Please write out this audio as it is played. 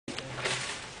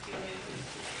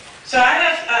So I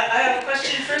have a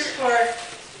question first for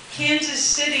Kansas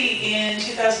City in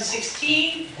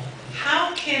 2016.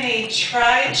 How can a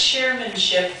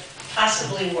tri-chairmanship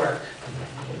possibly work?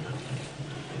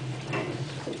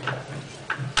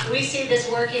 We see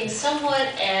this working somewhat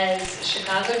as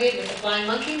Chicago did with the Flying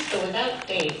Monkeys, but without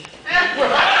Dave.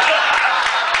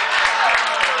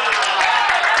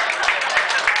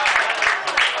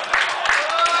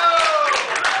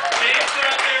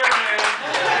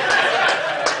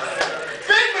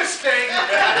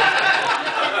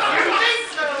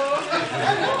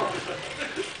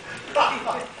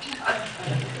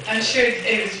 I'm sure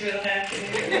Dave is real happy to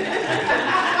hear that.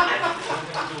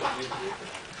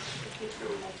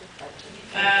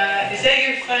 Is that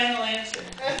your final answer?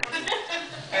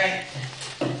 All right.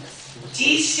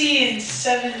 DC in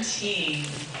 17.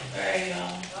 Where are you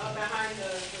all? Behind the,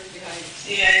 behind.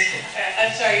 Yeah,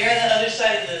 I'm sorry, you're on the other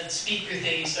side of the speaker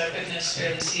thingy, so I couldn't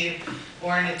necessarily see you.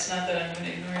 Warren, it's not that I'm going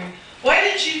to ignore you. Why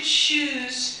did you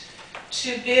choose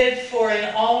to bid for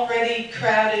an already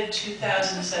crowded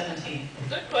 2017?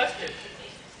 Good question.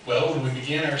 Well, when we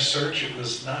began our search, it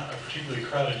was not a particularly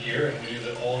crowded year, and we knew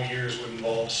that all years would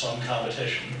involve some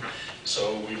competition.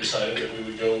 So we decided that we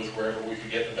would go with wherever we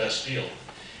could get the best deal.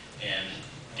 And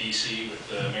DC with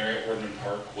the Marriott Ordman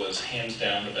Park was hands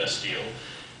down the best deal.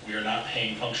 We are not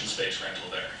paying function space rental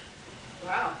there.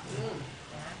 Wow.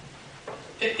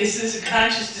 Is this a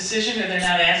conscious decision, or they're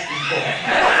not asking for it?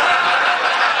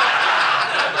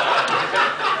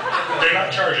 They're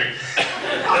not charging.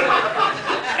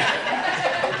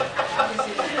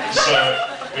 So,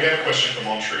 we have a question from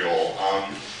Montreal.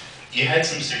 You had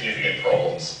some significant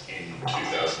problems in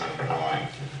 2009.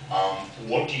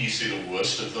 What do you see the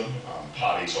worst of them?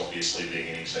 Parties obviously being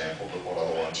an example, but what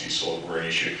other ones you saw were an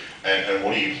issue? And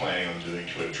what are you planning on doing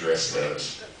to address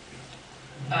those?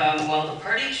 Well, the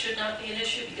party should not be an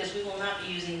issue because we will not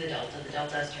be using the Delta. The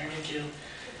Delta has turned into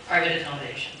private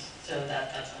accommodations, so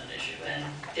that's not an issue. And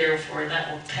therefore,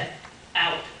 that will cut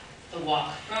out the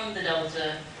walk from the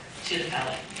Delta to the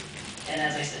Palais. And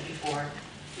as I said before,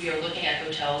 we are looking at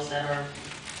hotels that are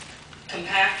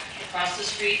compact across the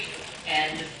street,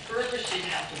 and the furthest you'd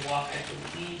have to walk, I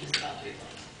believe, is about 3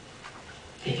 blocks.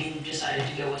 If you decided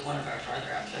to go with one of our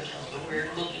farther out hotels, but we're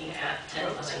looking at 10+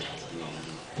 hotels at the moment.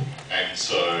 And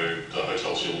so, the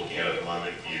hotels you're looking at the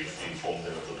moment, you've informed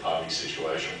them of the party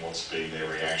situation. What's been their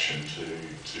reaction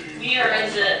to We are in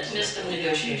the midst of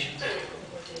negotiations.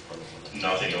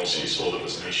 Nothing else you saw that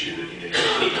was an issue that you needed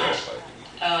to address?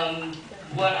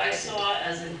 What I saw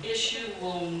as an issue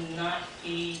will not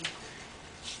be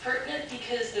pertinent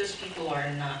because those people are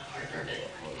not part of it.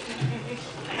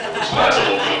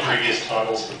 Responsible for the previous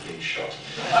titles have been shot.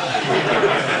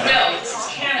 No, this is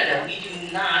Canada. We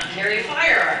do not carry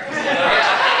firearms.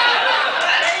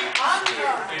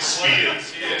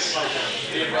 Spears, yes.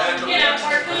 Yeah,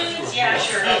 harpoons, yeah,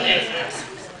 sure, okay.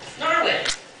 Norway.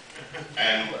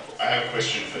 And I have a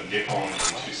question for Nippon in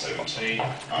 2017.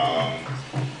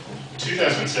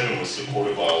 2007 was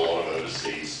supported by a lot of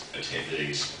overseas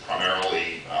attendees.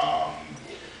 Primarily,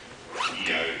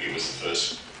 you know, it was the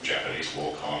first Japanese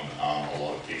Worldcon. A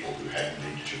lot of people who hadn't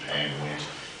been to Japan went.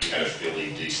 You had a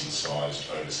fairly decent-sized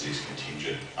overseas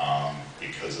contingent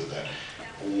because of that.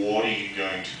 What are you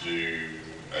going to do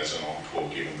as an encore,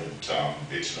 given that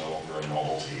it's no longer a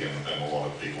novelty and a lot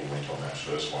of people went on that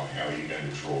first one? How are you going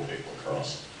to draw people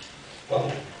across?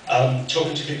 Well,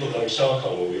 talking to people at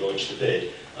SMOFCon when we launched the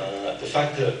bid, the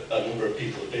fact that a number of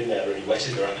people have been there and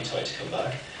whetted their appetite to come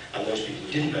back, and those people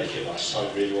who didn't make it last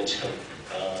time really want to come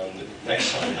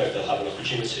next time, hope they'll have an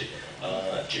opportunity.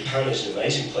 Japan is an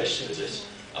amazing place to visit,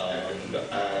 and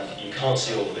you can't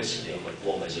see all of it in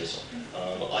one visit.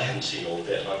 I haven't seen all of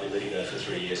it, and I've been living there for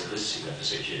 3 years and visiting there for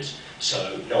 6 years.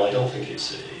 So, no, I don't think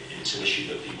it's an issue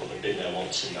that people have been there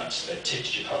once and that's they've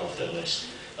ticked Japan off their list.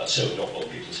 That's certainly not what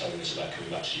people are telling us about coming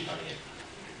back to Japan again.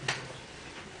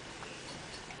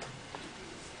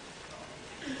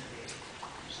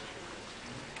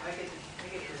 I get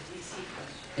your DC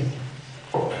question.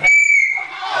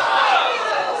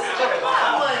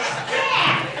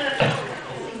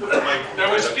 There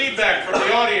was feedback from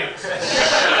the audience.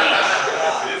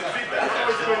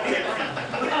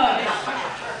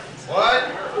 What?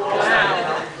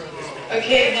 Wow.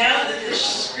 Okay, now that the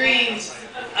screens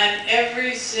on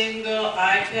every single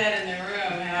iPad in the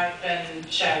room have been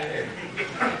shattered,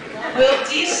 will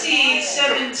DC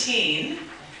 17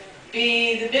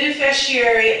 be the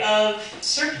beneficiary of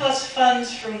surplus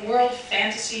funds from World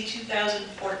Fantasy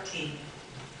 2014?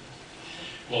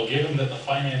 Well, given that the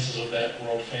finances of that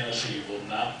World Fantasy will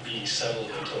not be settled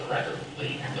until rather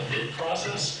late in the bid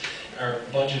process, our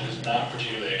budget is not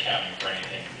particularly accounting for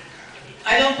anything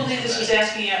I don't believe this was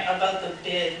asking about the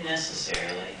bid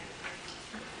necessarily.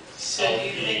 So Of do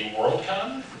you think, the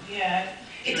Worldcon? yeah,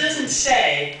 it doesn't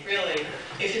say, really,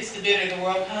 if it's the bid or the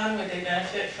Worldcon, would they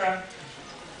benefit from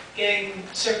getting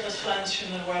surplus funds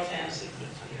from the World Fantasy?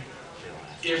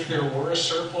 If there were a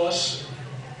surplus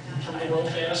from the World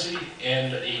Fantasy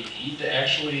and a need to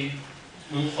actually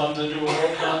move funds into a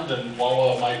Worldcon, then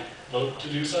Wawa might vote to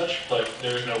do such, but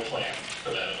there is no plan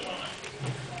for that at the moment.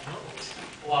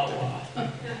 Wawa.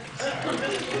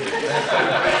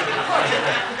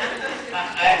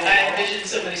 I envision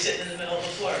somebody sitting in the middle of the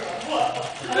floor going, Wawa.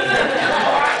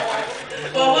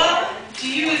 Well, do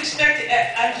you expect,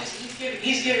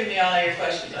 he's giving me all your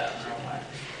questions, I don't know why.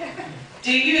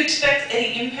 Do you expect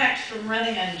any impact from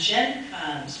running on Gen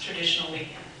Con's traditional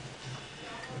weekend?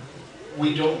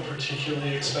 We don't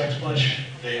particularly expect much.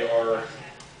 They are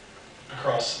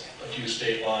across a few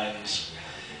state lines,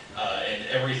 and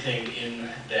everything in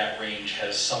that range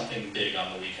has something big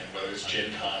on the weekend, whether it's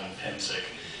Gen Con, Pensic.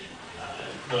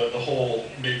 The whole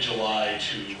mid-July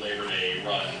to Labor Day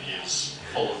run is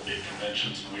full of big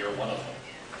conventions, and we are one of them.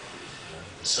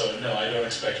 So no, I don't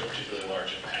expect a particularly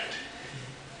large impact.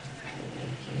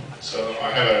 So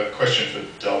I have a question for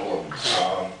Dublin.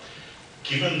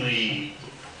 Given the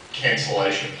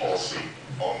cancellation policy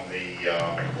on the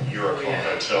Eurocon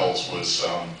hotels was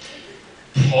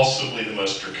possibly the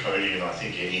most draconian I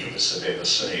think any of us have ever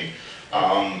seen,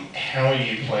 how are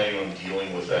you planning on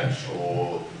dealing with that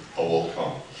for a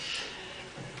Worldcon?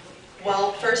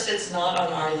 Well, first, it's not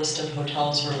on our list of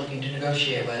hotels we're looking to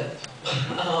negotiate with.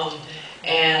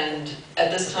 And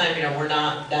at this time, we're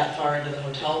not that far into the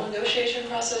hotel negotiation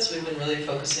process. We've been really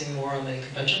focusing more on the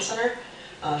convention center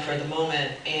for the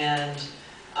moment. And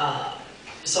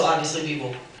so obviously we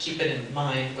will keep it in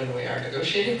mind when we are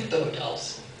negotiating with the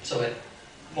hotels, so it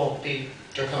won't be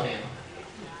draconian.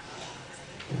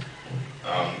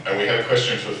 And we have a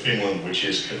question for Finland, which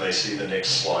is, can they see the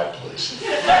next slide, please?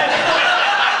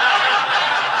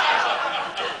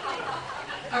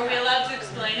 Are we allowed to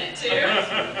explain it too?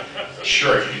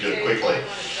 Sure, if you can do it quickly.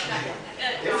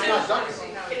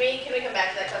 Can we come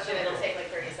back to that question? It'll take like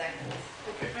 30 seconds.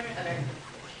 Okay.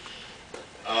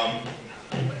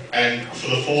 And for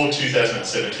the 4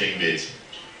 2017 bids,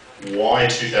 why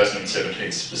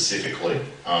 2017 specifically,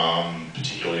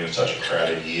 particularly in such a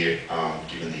crowded year,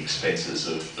 given the expenses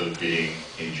of bidding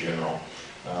in general?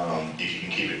 If you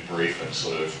can keep it brief and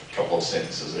sort of a couple of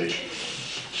sentences each.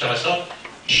 Shall I start?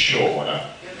 Sure, why not?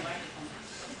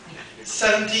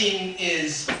 17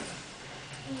 is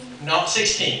not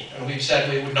 16, and we've said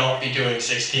we would not be doing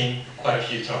 16 quite a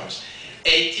few times.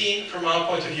 18, from our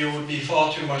point of view, would be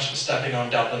far too much for stepping on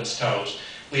Dublin's toes.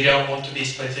 We don't want to be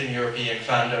splitting European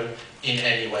fandom in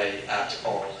any way at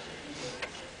all.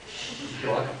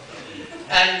 You're welcome.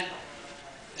 And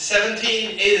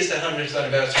 17 is the 100th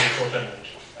anniversary for Finland,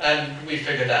 and we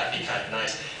figured that'd be kind of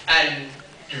nice. And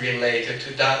related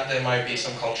to that, there might be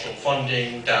some cultural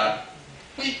funding that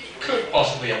we could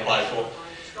possibly apply for,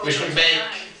 which would make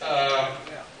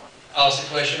our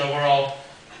situation overall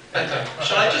better.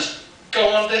 Shall I just go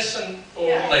on this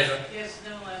or later? Yes,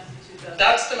 no, after 2000.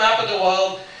 That's the map of the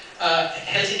world.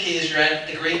 Helsinki is red.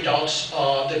 The green dots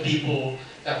are the people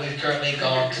that we've currently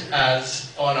got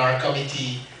as on our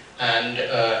committee and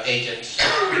agents.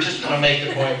 We just want to make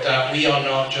the point that we are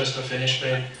not just a Finnish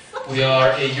bid. We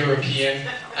are a European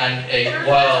and a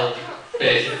world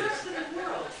bid.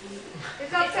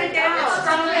 It's upside down.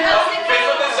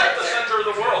 Finland is at the center of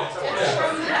the world.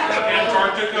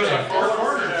 Antarctica is a far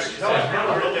corner.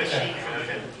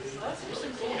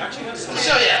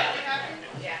 So yeah,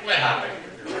 we're happy.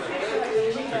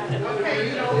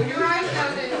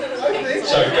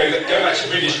 So going back to the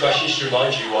previous question, just to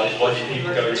remind you, why did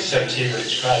people go into 17 when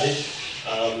it's crowded?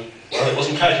 Well, it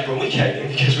wasn't crowded when we came in,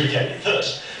 because we came in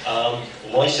first.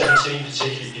 Why 17?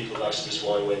 Particularly people have asked us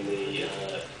why when the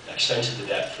extent of the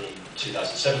debt from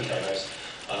 2007 came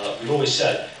out. We've always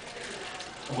said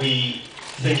we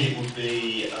think it would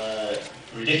be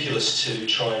ridiculous to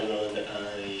try and run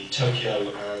a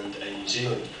Tokyo and a New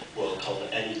Zealand Worldcon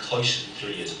any closer than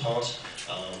 3 years apart.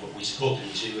 We support the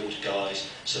New Zealand guys,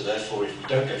 so therefore if we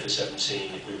don't go for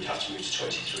 17, we would have to move to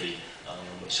 23.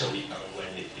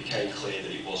 When it became clear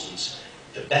that it wasn't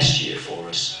the best year for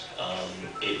us,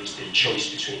 it was the choice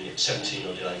between 17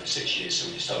 or delaying for 6 years, so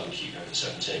we decided to keep going for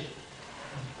 17.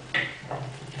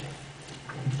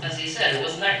 As you said, it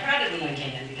wasn't that crowded when we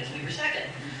came in because we were second.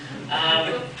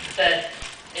 But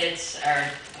it's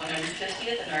our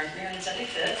 150th and our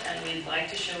 375th, and we'd like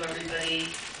to show everybody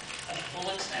a full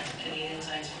extent of Canadian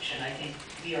science fiction. I think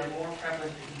we are more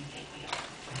prevalent than you think we are.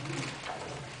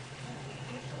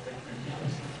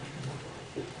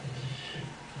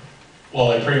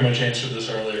 Well, I pretty much answered this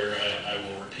earlier. I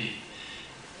will repeat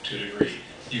to a degree.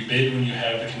 You bid when you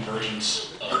have the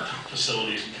convergence of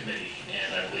facilities and committee,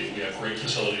 and I believe we have great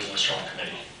facilities and a strong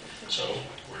committee. So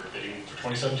we're bidding for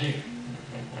 2017.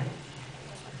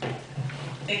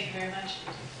 Thank you very much.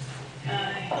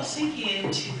 Helsinki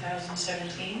in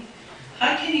 2017.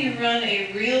 How can you run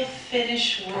a real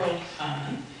Finnish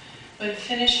Worldcon when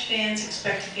Finnish fans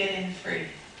expect to get in free?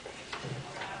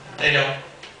 They don't.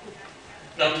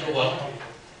 Not to a Worldcon.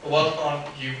 A Worldcon,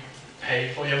 you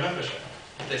pay for your membership.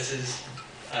 This is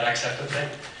an accepted thing.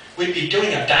 We'd be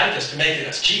doing our damnedest to make it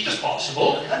as cheap as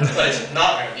possible, but it's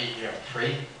not going to be,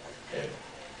 free. Yeah.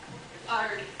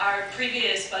 Our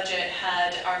previous budget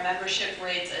had our membership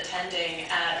rates attending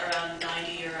at around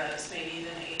 90 euros, maybe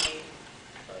even 80.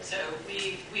 So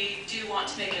we do want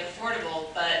to make it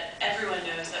affordable, but everyone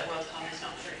knows that Worldcon is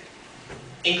not free.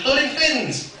 Including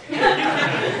Finns!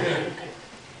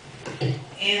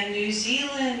 And New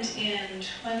Zealand in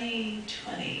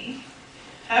 2020.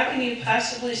 How can you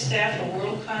possibly staff a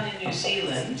Worldcon in New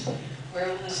Zealand? Where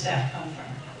will the staff come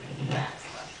from?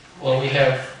 Well, we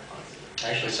have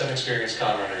actually some experienced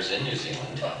con runners in New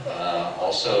Zealand.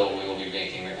 Also, we will be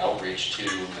making outreach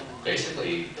to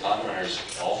basically con runners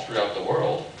all throughout the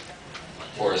world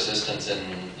for assistance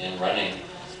in running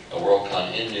a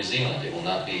Worldcon in New Zealand. It will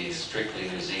not be strictly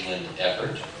New Zealand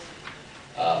effort.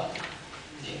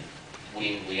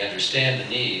 We understand the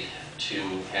need to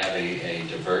have a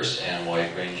diverse and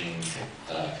wide-ranging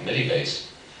committee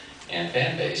base and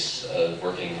fan base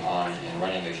working on and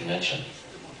running the convention.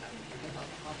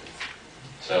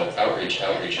 So outreach,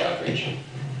 outreach, outreach.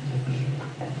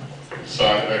 So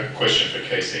I have a question for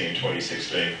KC in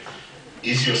 2016.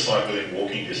 Is your site within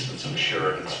walking distance of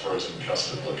Sheridan's frozen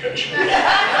custard location?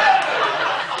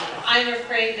 I'm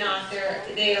afraid not.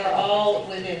 They are all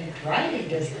within driving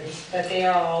distance, but they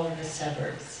are all in the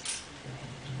suburbs.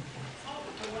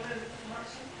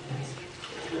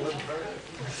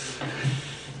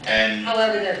 And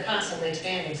However, they're constantly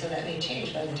expanding, so that may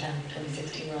change by the time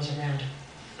 2016 rolls around.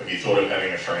 have you thought of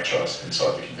having a franchise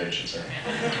inside the convention center?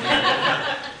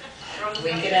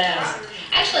 We could ask.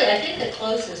 Actually, I think the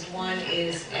closest one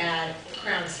is at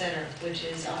Crown Center, which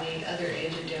is on the other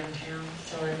edge of downtown.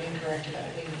 So I'm incorrect about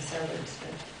it being in the suburbs,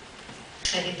 but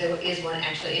I think there is one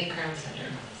actually in Crown Center.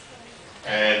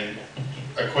 And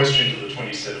a question to the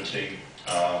 2017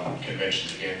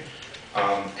 conventions again.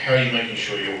 How are you making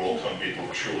sure your Worldcon bid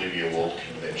will truly be a world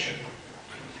convention?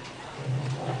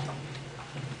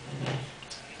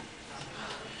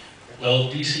 Well,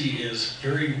 DC is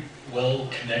very well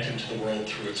connected to the world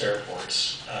through its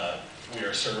airports. We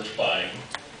are served by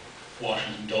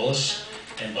Washington Dulles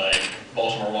and by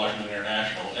Baltimore Washington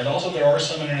International, and also there are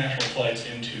some international flights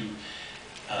into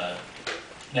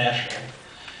Nashville.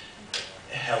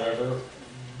 However,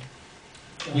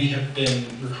 we have been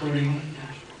recruiting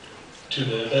to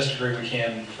the best degree we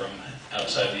can from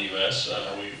outside the U.S.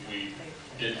 We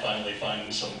did finally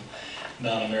find some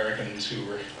non-Americans who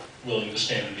were willing to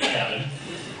stand and be counted.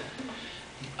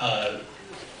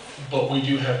 But we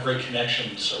do have great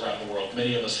connections around the world.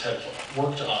 Many of us have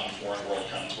worked on foreign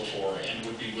Worldcons before and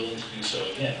would be willing to do so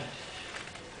again.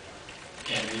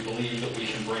 And we believe that we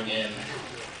can bring in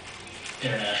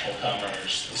international con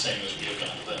runners the same as we have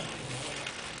done to them.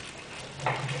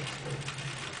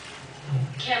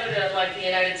 Canada, like the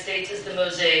United States, is the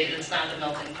mosaic, it's not the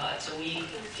melting pot. So we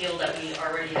feel that we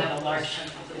already have a large chunk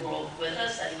of the world with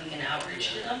us and we can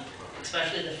outreach to them,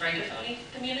 especially the Francophone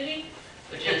community,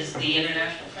 which is the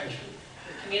international French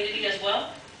community as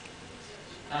well.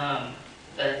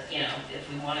 But, you know, if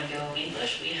we want to go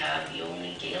English, we have the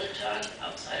only Gaelic talk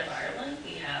outside of Ireland.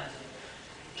 We have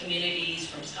communities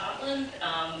from Scotland.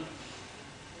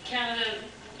 Canada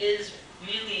is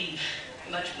really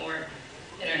much more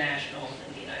international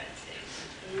than the United States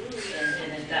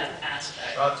in that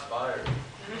aspect. Shots fired.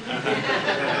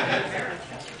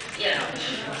 You know,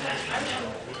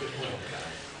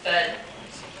 but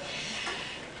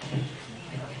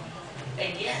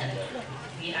again,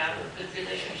 we have good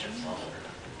relationships all over.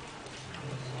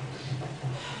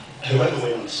 Whoever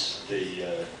wins the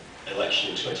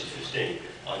election in 2015,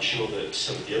 I'm sure that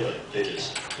some of the other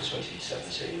bidders for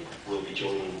 2017 will be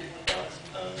joining that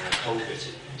con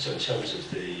committee. So in terms of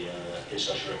the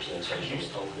international representation of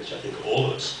the con committee, I think all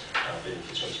of us bidding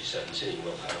for 2017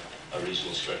 will have a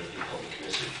reasonable spread of people on the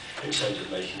committee. In terms of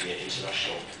making it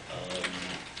international,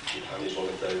 Japan is one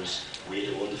of those weird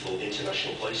and wonderful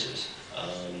international places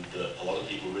that a lot of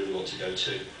people really want to go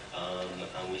to.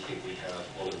 And we think we have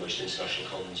one of the most international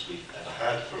cons we've ever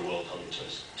had for a Worldcon in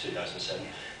 2007,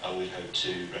 and we hope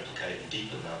to replicate and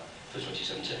deepen that for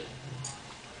 2017.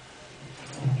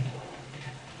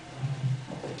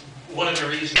 one of the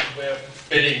reasons we're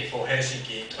bidding for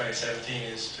Helsinki in 2017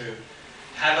 is to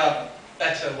have a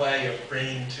better way of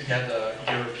bringing together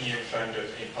European fandom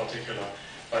in particular,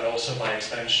 but also by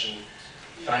extension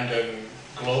fandom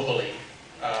globally,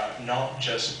 not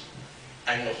just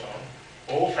Anglophone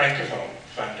or Francophone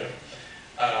fandom,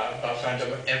 but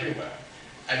fandom everywhere.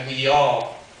 And we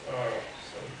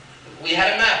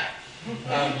had a map.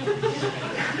 We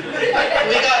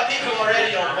got people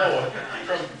already on board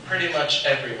from pretty much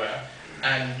everywhere,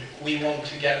 and we want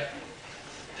to get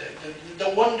the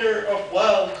wonder of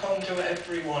Worldcon to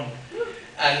everyone.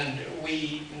 And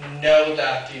we know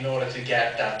that in order to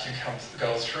get that to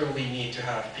go through, we need to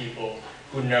have people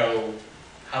who know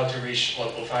how to reach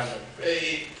local fandom.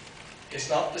 It's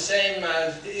not the same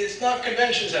as, it's not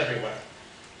conventions everywhere.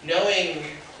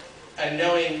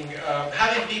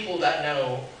 Having people that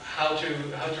know how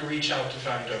to reach out to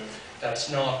fandom that's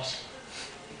not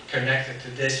connected to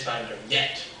this fandom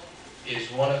yet is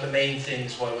one of the main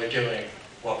things why we're doing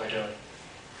what we're doing.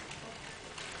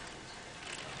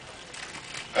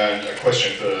 And a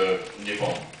question for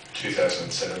Nippon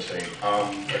 2017.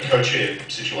 A co-chair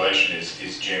situation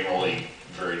is generally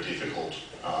very difficult,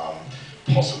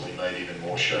 possibly made even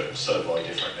more so by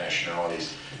different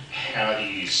nationalities. How do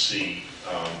you see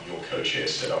your co-chair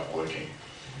setup working?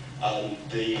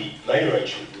 The main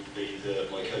arrangement would be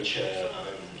that my co-chair,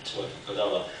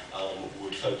 Kodama,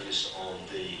 would focus on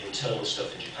the internal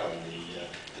stuff in Japan,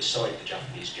 the site, the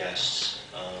Japanese guests,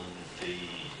 the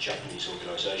Japanese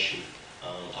organisation.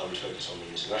 I would focus on the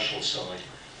international side.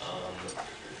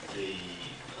 The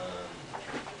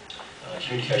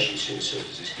communication between the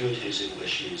circles is good. His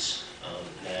English is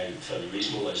now fairly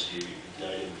reasonable. Those of you who've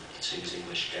known him can see his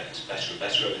English gets better and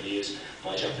better over the years.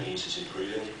 My Japanese is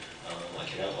improving. I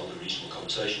can now hold a reasonable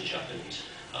conversation in Japanese.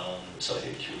 So I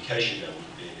think the communication there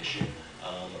wouldn't be an issue.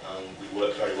 And we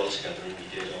worked very well together, and we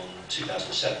did on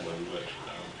 2007, where we worked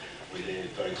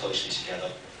very closely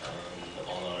together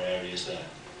on our areas there.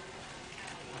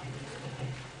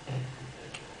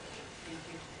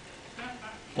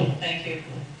 Thank you.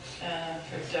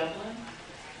 For Dublin,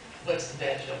 what's the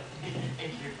bad joke?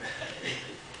 Thank you.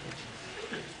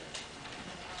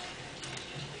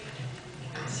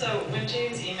 So when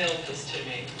James emailed this to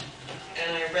me,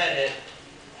 and I read it,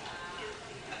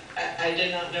 I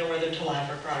did not know whether to laugh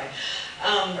or cry,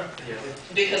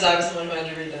 because I was the one who had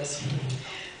to read this.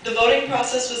 The voting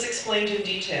process was explained in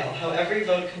detail, how every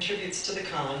vote contributes to the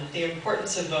con, the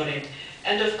importance of voting,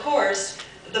 and of course,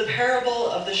 the parable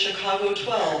of the Chicago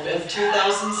 12 of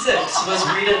 2006 was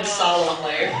read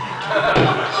solemnly.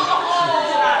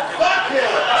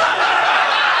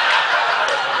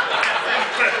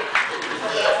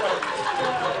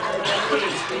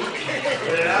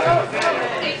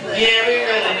 Yeah, we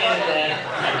really needed that.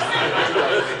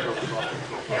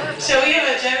 So we have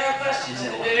a general question to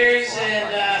the bidders, and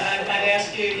I'd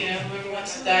ask you, whoever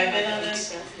wants to dive in on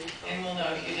this, and we'll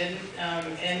know if you didn't,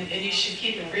 and you should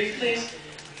keep it brief, please.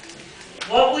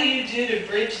 What will you do to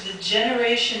bridge the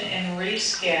generation and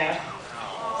race gap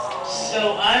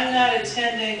so I'm not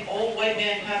attending Old White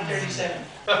Man Con 37?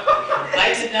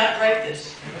 I did not write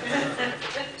this,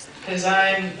 because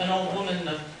I'm an old woman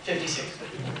of 56.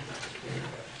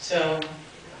 So,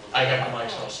 I got my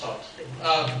mic, so I'll start.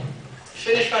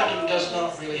 Finnish fandom does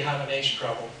not really have an age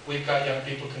problem. We've got young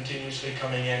people continuously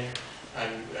coming in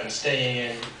and staying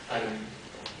in and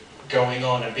going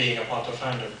on and being a part of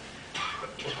fandom.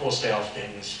 Of course, they are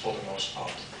Finns for the most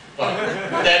part, but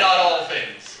they're not all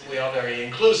Finns. We are very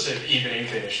inclusive, even in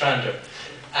Finnish fandom.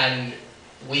 And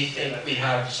we think we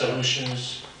have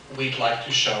solutions. We'd like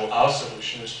to show our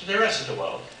solutions to the rest of the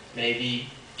world. Maybe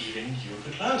even you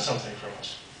could learn something from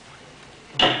us.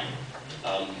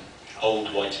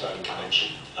 Old white man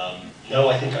convention. No,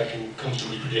 I think I can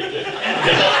comfortably predict that.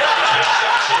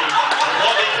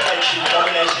 Not the convention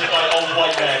dominated by old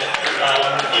white men,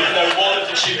 even though one of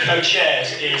the two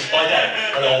co-chairs is, by then,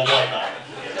 an old white man.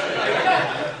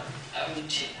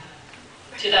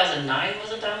 2009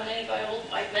 wasn't dominated by old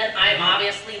white men. I'm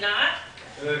obviously not.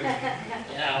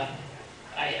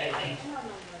 I think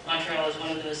Montreal is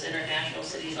one of the most international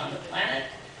cities on the planet,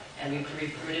 and we've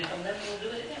recruited from them, and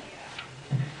we'll do it again.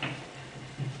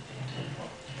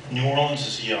 New Orleans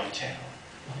is a young town,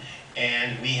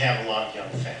 and we have a lot of young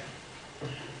fans.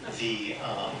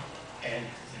 And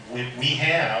what we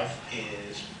have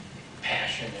is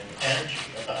passion and energy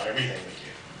about everything we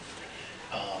do.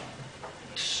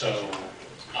 So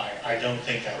I don't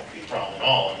think that would be a problem at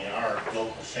all. I mean, our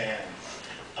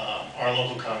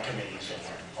local con committees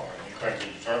are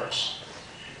incredibly diverse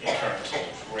in terms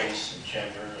of race and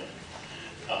gender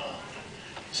and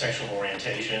sexual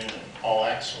orientation and all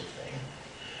that sort of thing.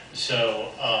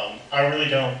 So I really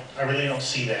don't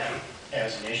see that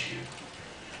as an issue.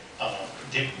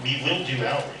 We will do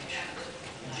outreach.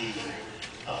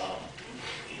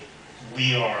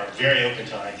 We are very open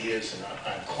to ideas, and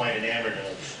I'm quite enamored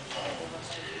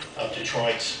of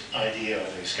Detroit's idea of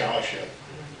a scholarship.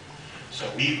 So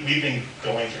we've been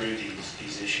going through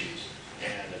these issues,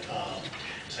 and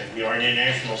so we are an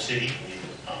international city. We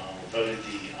voted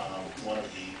one of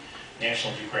the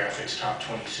National Geographic's top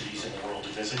 20 cities in the world to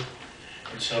visit,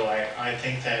 and so I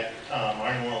think that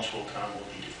our New Orleans Worldcon will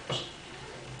be diverse.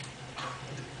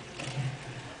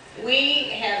 We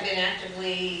have been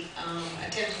actively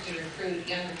attempting to recruit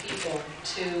younger people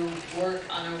to work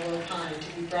on our Worldcon,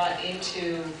 to be brought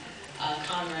into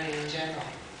con running in general.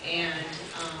 And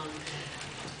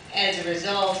as a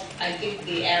result, I think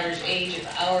the average age of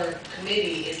our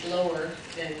committee is lower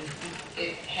than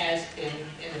it has been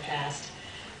in the past.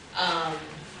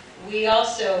 We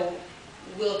also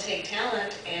will take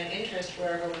talent and interest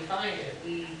wherever we find it.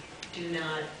 We do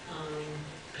not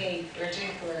pay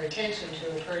particular attention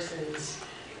to a person's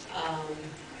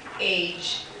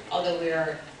age, although we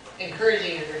are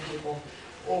encouraging younger people,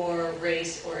 or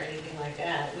race or anything like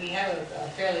that. We have a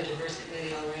fairly diverse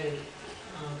committee already,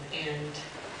 and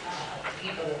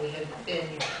people that we have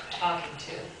been talking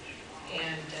to,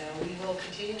 and we will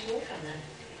continue to work on that.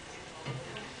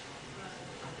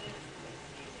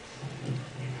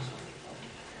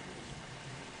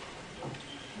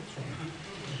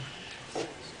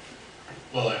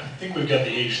 Well, I think we've got the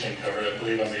age thing covered. I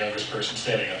believe I'm the youngest person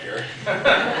standing up here.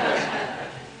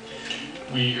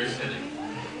 You're sitting.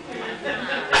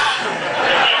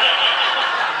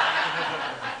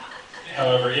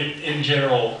 However, in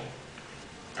general,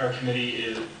 our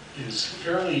committee is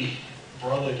fairly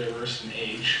broadly diverse in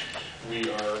age. We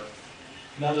are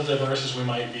not as diverse as we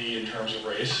might be in terms of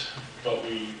race, but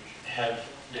we have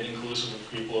been inclusive of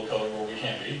people of color where we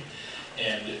can be.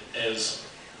 And as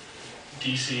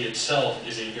DC itself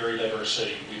is a very diverse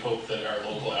city, we hope that our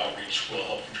local outreach will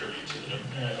help contribute to the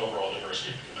overall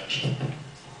diversity of the convention.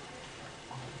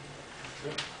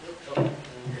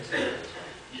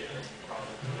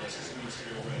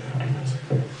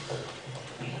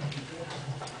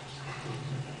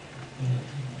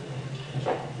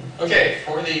 Okay,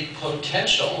 for the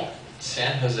potential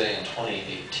San Jose in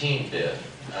 2018 bid,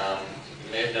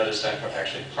 you may have noticed I'm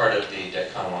actually part of the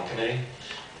DECCON 1 committee,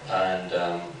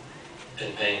 and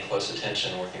been paying close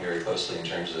attention, working very closely in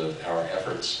terms of our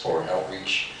efforts for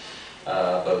outreach,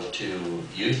 both to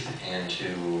youth and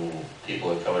to people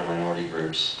of color, minority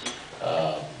groups,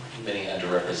 many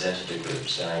underrepresented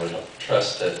groups. And I would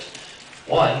trust that,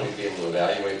 one, we'd be able to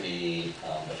evaluate the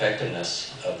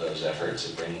effectiveness of those efforts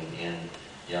of bringing in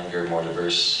younger, more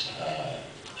diverse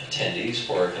attendees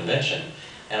for our convention,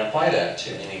 and apply that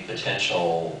to any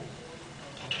potential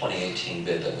 2018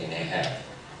 bid that we may have.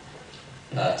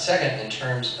 Second, in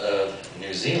terms of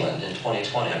New Zealand in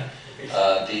 2020,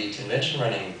 the convention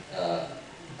running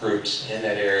groups in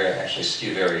that area actually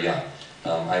skew very young.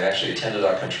 I've actually attended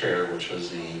Au Contraire, which was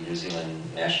the New Zealand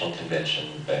National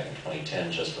Convention back in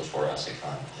 2010, just before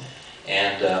ASECON.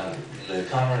 And the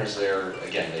con runners there,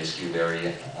 again, they skew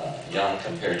very young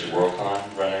compared to Worldcon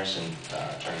runners in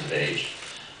terms of age.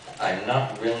 I'm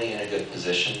not really in a good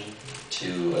position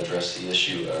to address the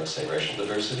issue of, say, racial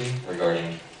diversity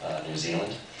regarding New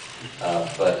Zealand,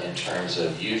 but in terms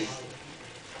of youth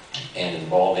and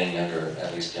involving younger,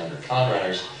 at least younger con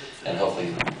runners, and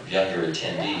hopefully younger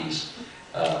attendees,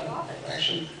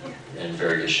 actually in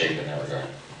very good shape in that regard.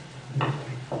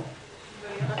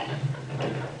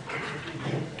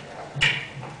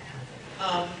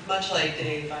 Much like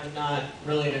Dave, I'm not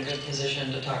really in a good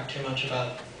position to talk too much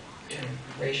about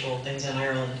racial things in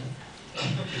Ireland.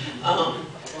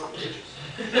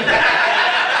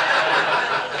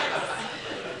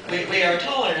 We are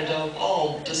tolerant of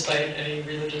all, despite any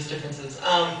religious differences.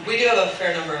 We do have a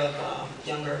fair number of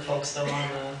younger folks, though,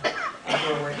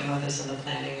 who are working with us in the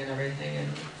planning and everything.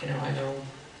 And I know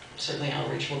certainly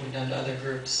outreach will be done to other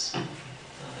groups.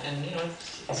 And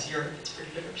it's Europe; it's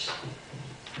pretty diverse.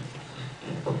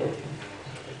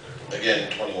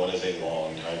 Again, 21 is a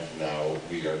long time from now.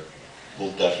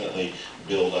 We'll definitely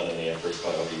build on any efforts by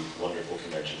all the wonderful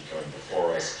conventions coming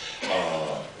before us.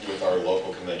 With our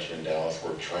local convention in Dallas,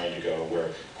 we're trying to go where,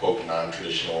 quote,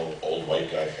 non-traditional old white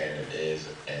guy fandom is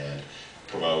and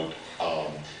promote.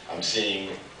 I'm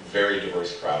seeing very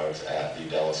diverse crowds at the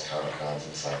Dallas Comic-Cons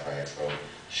and Sci-Fi Expo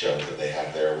shows that they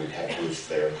have there. We have booths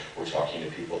there. We're talking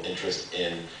to people. Interest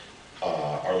in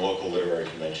our local literary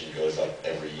convention goes up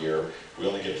every year. We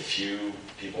only get a few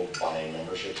people buying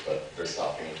memberships, but they're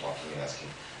stopping and talking and asking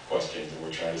questions, and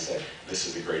we're trying to say, this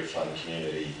is a great fun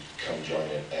community, come join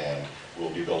it, and we'll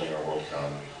be building our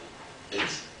Worldcon,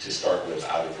 to start with,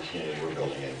 out of the community we're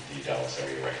building in the Dallas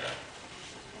area right now.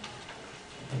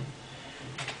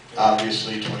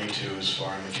 Obviously, 22 is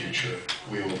far in the future.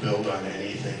 We will build on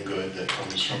anything good that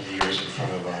comes from the years in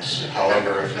front of us.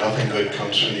 However, if nothing good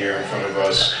comes from the year in front of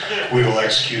us, we will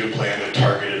execute a plan of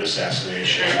targeted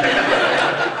assassination.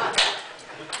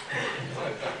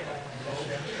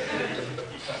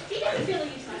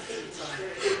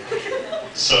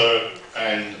 So,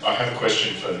 and I have a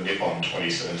question for Nip on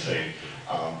 2017,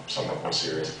 somewhat more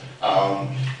serious.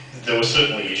 There were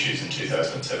certainly issues in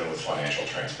 2007 with financial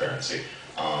transparency.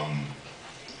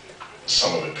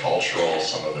 Some of it cultural,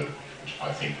 some of it,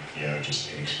 I think,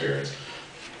 just inexperience.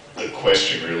 The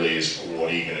question really is,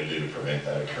 what are you going to do to prevent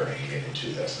that occurring again in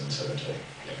 2017?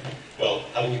 Yeah. Well,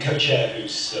 having a co-chair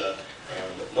who's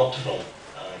not from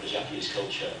the Japanese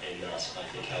culture in that, I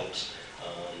think helps.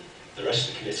 The rest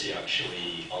of the committee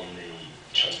actually on the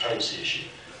transparency issue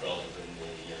rather than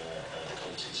the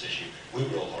competence issue. We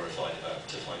were all horrified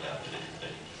to find out that it had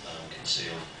been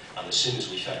concealed. And as soon as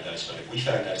we found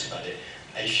out about it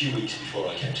a few weeks before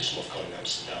I came to SMOFCon in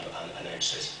Amsterdam and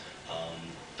announced it.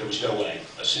 There was no way,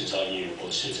 as soon as I knew, or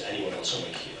as soon as anyone else on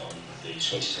the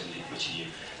 2017 committee knew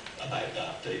about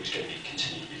that it was going to be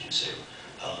continued to be concealed.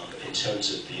 In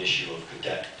terms of the issue of the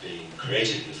debt being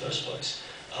created in the first place,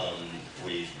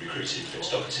 we've recruited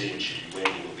Fannish Inquisition, and should he win,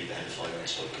 he will be the head of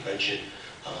finance for the convention.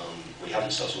 We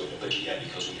haven't started working on the budget yet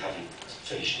because we haven't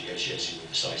finished negotiating with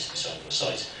the site to decide on the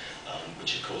site,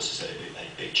 which of course is a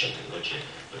big chunk of the budget.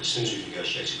 But as soon as we've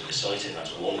negotiated with the site, and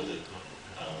that's one of the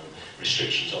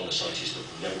restrictions on the site is that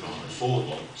we know we can afford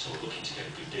one, so we're looking to get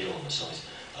a good deal on the site.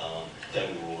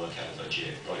 Then we will work out a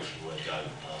budget right from the word go,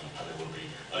 and there will be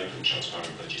open, transparent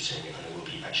budgeting, and there will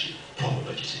be actually proper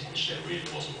budgeting, which there really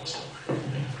wasn't last time.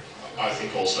 I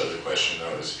think also the question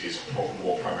though is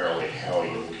more primarily how are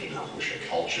you looking to push a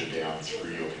culture down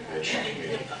through your convention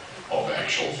committee of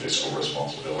actual fiscal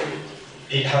responsibility?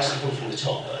 It has to come from the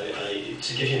top.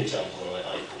 To give you an example,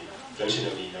 those who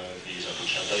know me know the years I've been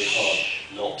trying very hard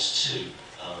not to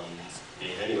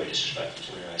be in any way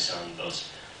disrespectful to where I sound, but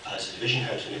as a division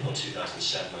head for Nippon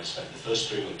 2007, I spent the first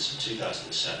 3 months of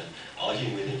 2007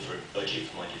 arguing with him for a budget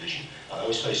for my division. And I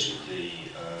was faced with the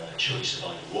choice of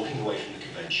either walking away from the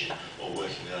convention or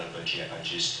working without a budget and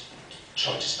just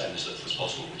trying to spend as little as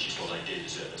possible, which is what I did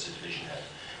as a division head.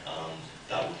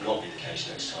 That would not be the case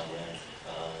next time around.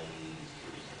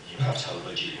 You have to have a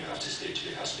budget, you have to stick to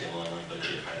it, it has to be a line item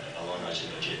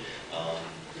budget.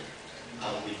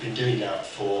 We've been doing that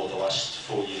for the last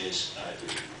 4 years,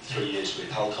 3 years with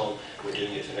Halcon. We're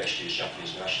doing it for next year's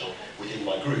Japanese National. Within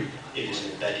my group, it is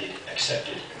an embedded,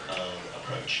 accepted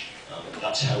approach.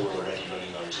 That's how we're already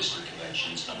running our existing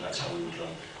conventions, and that's how we would run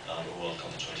a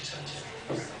Worldcon for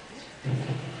 2017.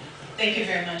 Thank you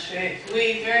very much.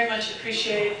 We very much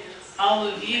appreciate all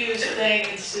of you staying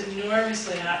in this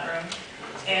enormously hot room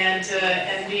and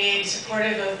being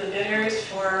supportive of the bidders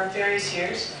for various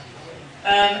years. We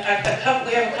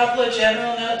have a couple of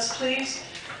general notes, please.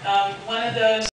 One of those